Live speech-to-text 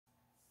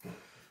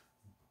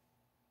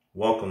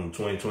Welcome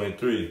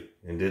 2023.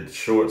 And did the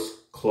shorts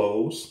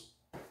close?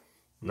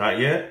 Not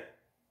yet?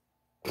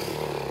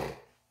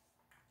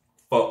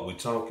 Fuck we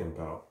talking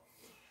about?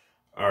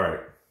 All right.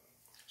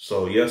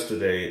 So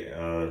yesterday,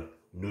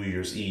 New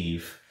Year's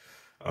Eve,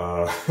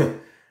 Al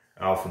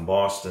from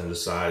Boston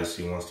decides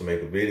he wants to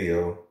make a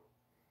video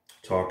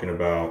talking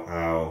about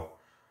how,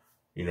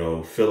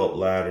 Philip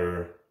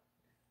Ladder,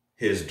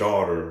 his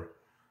daughter,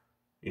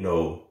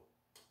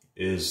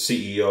 is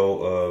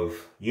CEO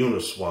of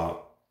Uniswap.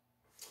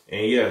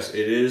 And yes,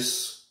 it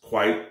is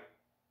quite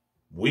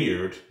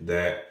weird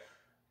that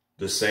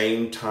the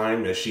same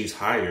time that she's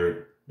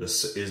hired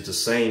is the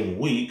same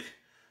week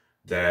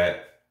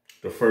that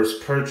the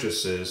first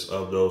purchases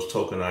of those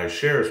tokenized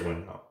shares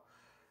went out.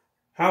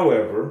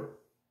 However,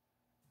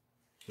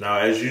 now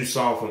as you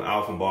saw from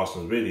Al from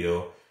Boston's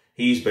video,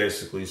 he's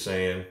basically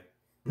saying,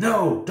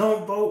 no,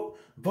 don't vote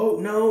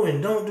no,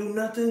 and don't do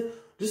nothing.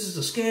 This is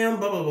a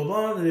scam, blah, blah,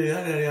 blah, blah,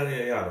 yada,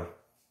 yada, yada.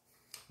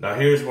 Now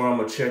here's where I'm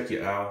going to check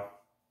you, Al.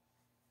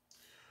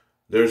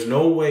 There's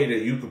no way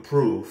that you could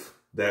prove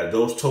that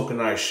those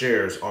tokenized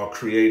shares are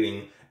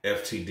creating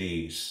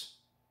FTDs.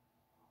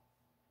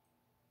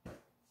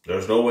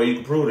 There's no way you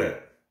can prove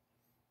that.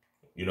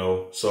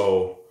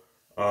 So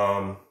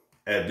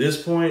at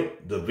this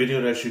point, the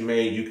video that you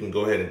made, you can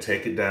go ahead and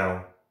take it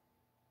down.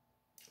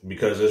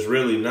 Because there's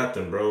really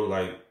nothing, bro.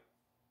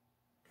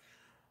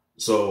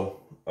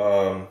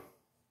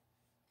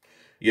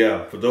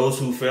 Yeah, for those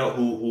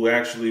who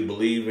actually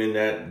believe in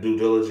that due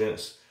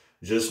diligence,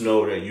 just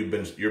know that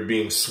you're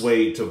being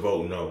swayed to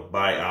vote no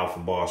by Al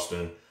from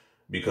Boston,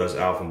 because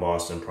Al from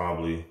Boston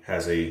probably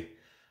has I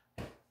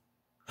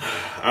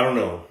don't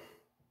know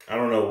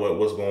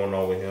what's going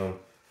on with him.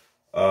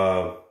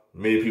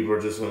 Many people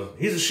are just going,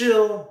 he's a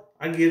shill.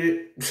 I get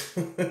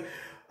it.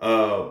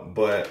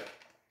 But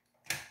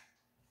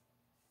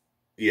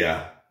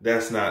yeah,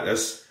 it's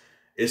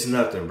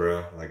nothing,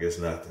 bro. It's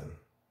nothing.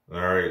 All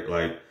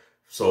right.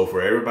 So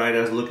for everybody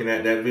that's looking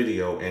at that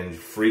video and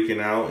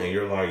freaking out and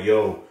you're like,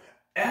 yo,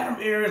 Adam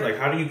Aaron,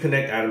 how do you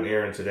connect Adam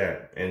Aaron to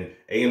that? And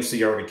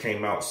AMC already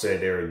came out,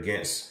 said they're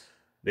against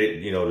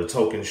the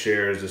token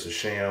shares, it's a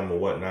sham or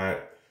whatnot.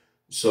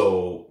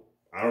 So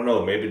I don't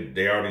know, maybe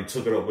they already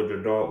took it up with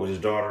his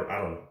daughter. I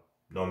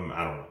don't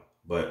know.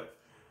 But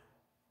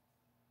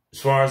as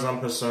far as I'm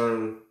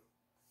concerned,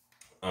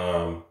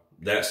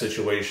 that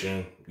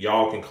situation,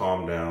 y'all can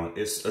calm down.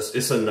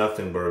 It's a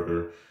nothing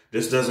burger.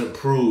 This doesn't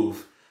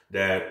prove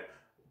that,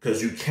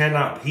 because he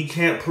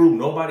can't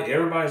prove,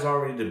 everybody's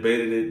already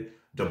debated it,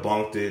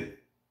 debunked it.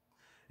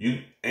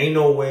 Ain't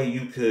no way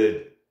you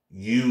could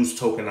use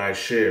tokenized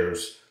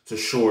shares to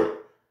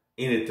short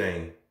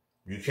anything.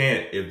 You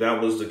can't. If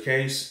that was the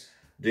case,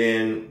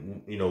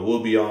 then,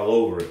 we'll be all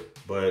over it.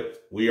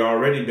 But we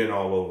already been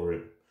all over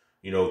it.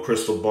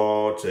 Crystal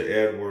Ball to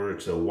Edward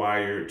to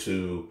Wired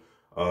to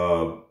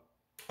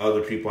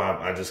other people.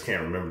 I just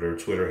can't remember their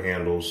Twitter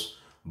handles.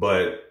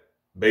 But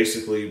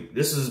basically,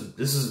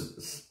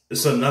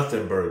 it's a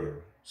nothing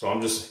burger. So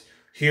I'm just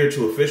here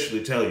to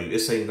officially tell you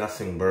it's a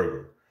nothing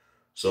burger.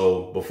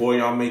 So before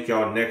y'all make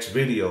y'all next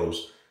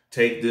videos,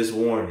 take this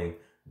warning.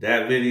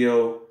 That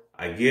video,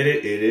 I get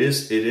it. It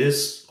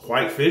is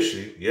quite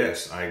fishy.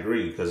 Yes, I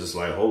agree. Because it's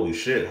like, holy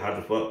shit, how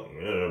the fuck?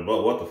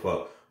 But what the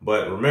fuck?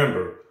 But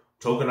remember,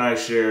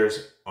 tokenized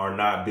shares are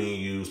not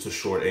being used to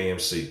short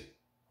AMC.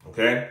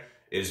 Okay?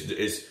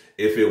 If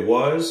it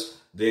was,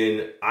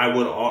 then I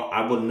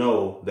would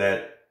know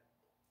that,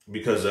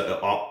 because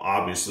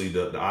obviously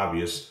the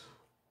obvious,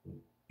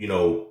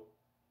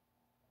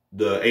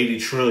 the 80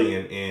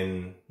 trillion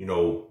in,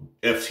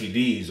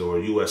 FTDs or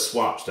US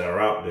swaps that are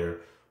out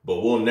there,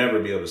 but we'll never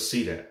be able to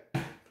see that.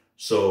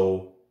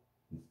 So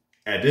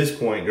at this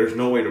point, there's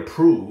no way to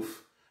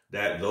prove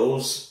that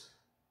those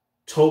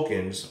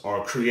tokens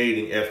are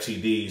creating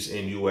FTDs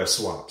in US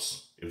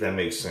swaps, if that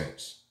makes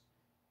sense.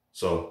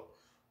 So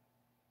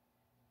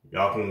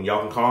y'all can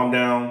calm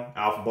down.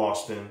 Al from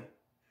Boston,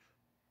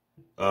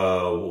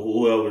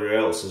 whoever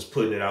else is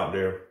putting it out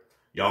there,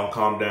 y'all can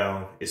calm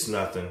down. It's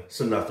nothing. It's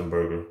a nothing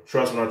burger.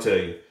 Trust when I tell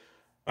you.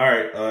 All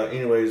right.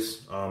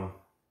 Anyways,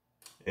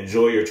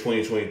 enjoy your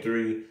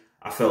 2023.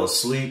 I fell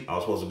asleep. I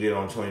was supposed to get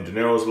on Tony De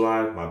Niro's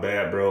live. My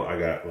bad, bro. I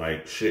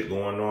got shit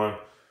going on.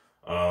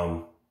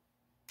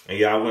 And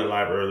yeah, I went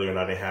live earlier and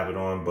I didn't have it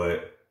on,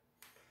 but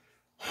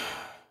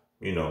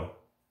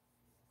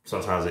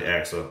sometimes it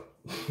acts up.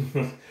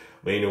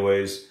 But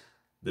anyways,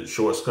 the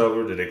shorts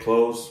covered. Did they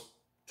close?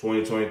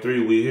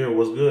 2023, we here.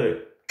 What's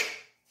good?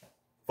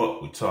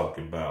 Fuck we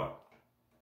talking about?